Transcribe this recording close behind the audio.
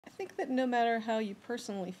think that no matter how you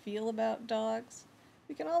personally feel about dogs,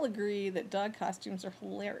 we can all agree that dog costumes are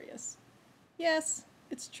hilarious. Yes,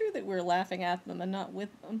 it's true that we're laughing at them and not with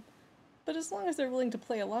them, but as long as they're willing to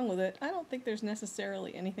play along with it, I don't think there's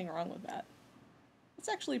necessarily anything wrong with that. It's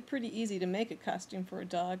actually pretty easy to make a costume for a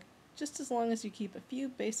dog, just as long as you keep a few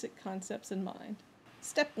basic concepts in mind.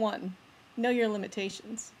 Step 1. Know your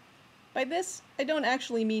limitations. By this, I don't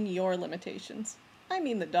actually mean your limitations. I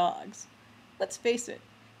mean the dog's. Let's face it,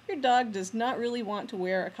 your dog does not really want to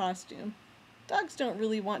wear a costume. Dogs don't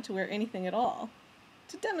really want to wear anything at all.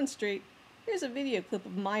 To demonstrate, here's a video clip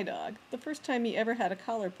of my dog, the first time he ever had a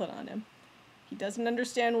collar put on him. He doesn't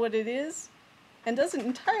understand what it is, and doesn't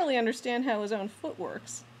entirely understand how his own foot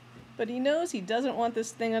works, but he knows he doesn't want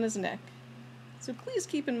this thing on his neck. So please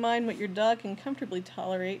keep in mind what your dog can comfortably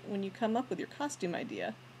tolerate when you come up with your costume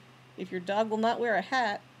idea. If your dog will not wear a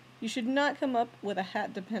hat, you should not come up with a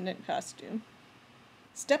hat-dependent costume.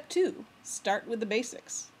 Step 2. Start with the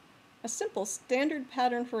basics. A simple standard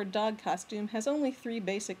pattern for a dog costume has only 3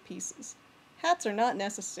 basic pieces. Hats are not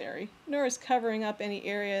necessary, nor is covering up any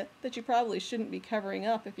area that you probably shouldn't be covering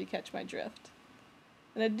up if you catch my drift.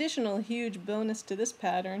 An additional huge bonus to this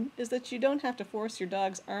pattern is that you don't have to force your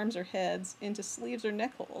dog's arms or heads into sleeves or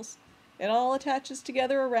neck holes. It all attaches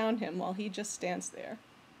together around him while he just stands there.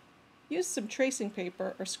 Use some tracing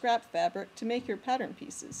paper or scrap fabric to make your pattern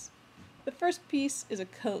pieces. The first piece is a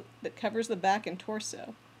coat that covers the back and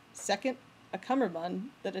torso. Second, a cummerbund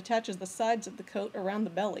that attaches the sides of the coat around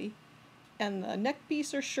the belly. And the neck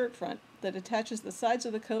piece or shirt front that attaches the sides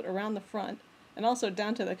of the coat around the front and also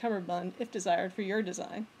down to the cummerbund if desired for your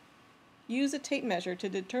design. Use a tape measure to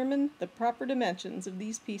determine the proper dimensions of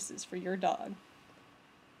these pieces for your dog.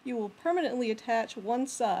 You will permanently attach one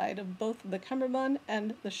side of both the cummerbund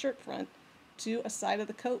and the shirt front to a side of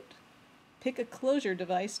the coat. Pick a closure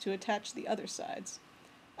device to attach the other sides.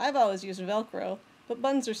 I've always used Velcro, but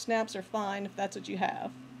buttons or snaps are fine if that's what you have.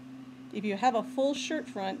 If you have a full shirt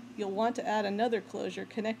front, you'll want to add another closure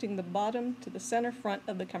connecting the bottom to the center front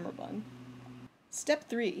of the cummerbund. Step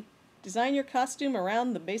 3. Design your costume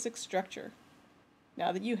around the basic structure.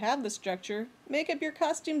 Now that you have the structure, make up your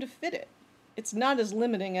costume to fit it. It's not as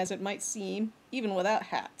limiting as it might seem, even without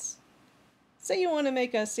hats. Say you want to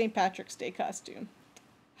make a St. Patrick's Day costume.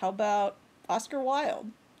 How about Oscar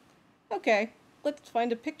Wilde? Okay, let's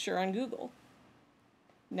find a picture on Google.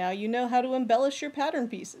 Now you know how to embellish your pattern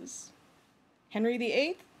pieces. Henry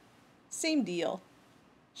VIII? Same deal.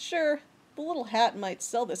 Sure, the little hat might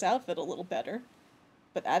sell this outfit a little better,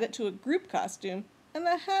 but add it to a group costume, and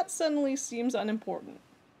the hat suddenly seems unimportant.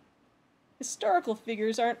 Historical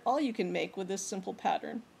figures aren't all you can make with this simple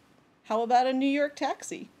pattern. How about a New York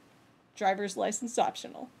taxi? Driver's license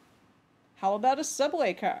optional. How about a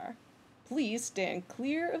subway car? Please stand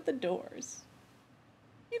clear of the doors.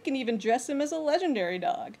 You can even dress him as a legendary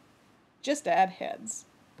dog. Just add heads.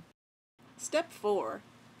 Step 4.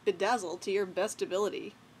 Bedazzle to your best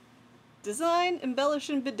ability. Design, embellish,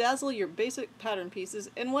 and bedazzle your basic pattern pieces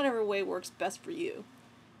in whatever way works best for you.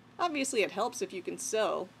 Obviously it helps if you can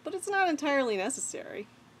sew, but it's not entirely necessary.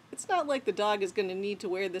 It's not like the dog is going to need to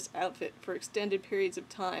wear this outfit for extended periods of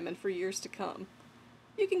time and for years to come.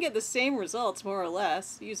 You can get the same results more or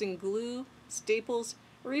less using glue, staples,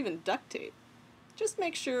 or even duct tape. Just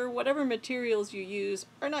make sure whatever materials you use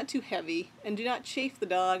are not too heavy and do not chafe the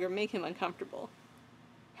dog or make him uncomfortable.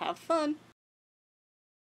 Have fun!